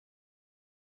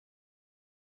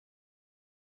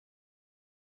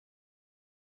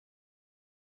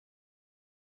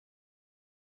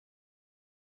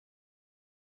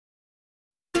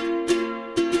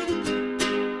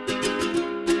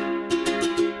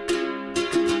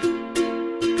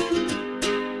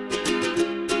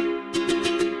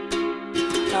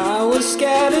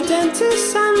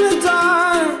dentist and the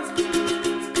dark.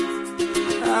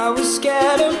 I was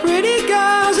scared of pretty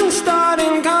girls and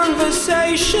starting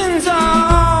conversations.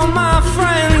 All my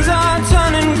friends are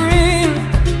turning green.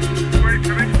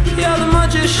 Yeah, the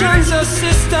magician's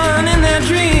assistant in their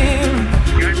dream.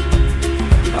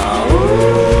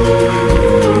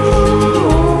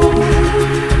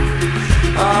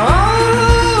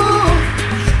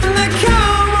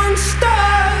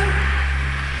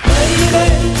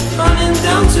 Running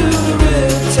down to the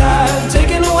riptide,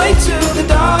 taken away to the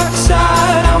dark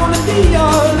side. I wanna be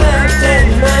your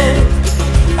left-hand man.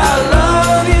 I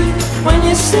love you when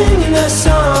you're singing that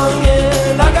song,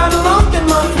 and I got a lump in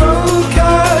my throat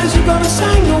 'cause you're gonna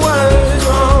sing the words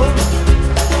wrong.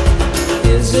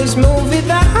 Is this movie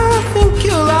that I think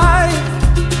you like?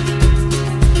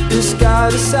 This guy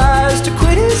decides to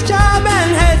quit his job and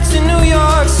head to New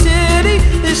York City.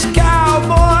 This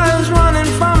cowboy's running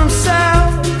from himself.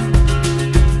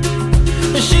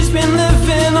 She's been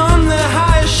living on the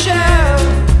highest shelf.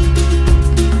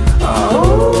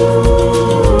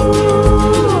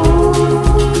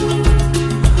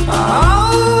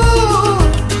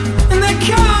 And they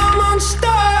come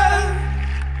unstuck.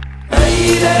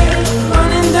 Lady,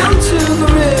 running down to the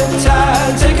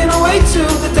riptide, taken away to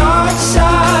the dark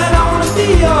side. I wanna be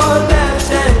your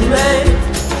left-hand man.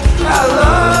 I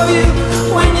love you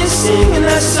when you're singing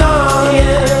that song,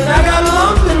 and I got a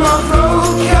lump in my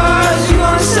throat 'cause you're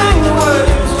gonna sing the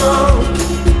words wrong.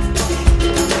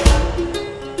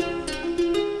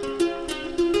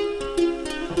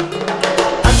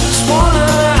 I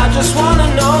just wanna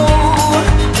know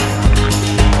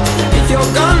if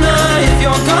you're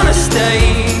gonna stay.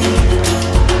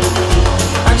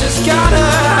 I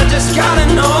just gotta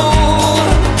know.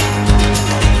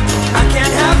 I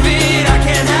can't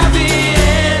have it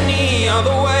any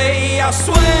other way. I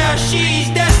swear she's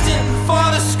destined for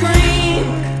the screen.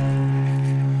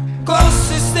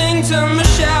 Closest thing to me.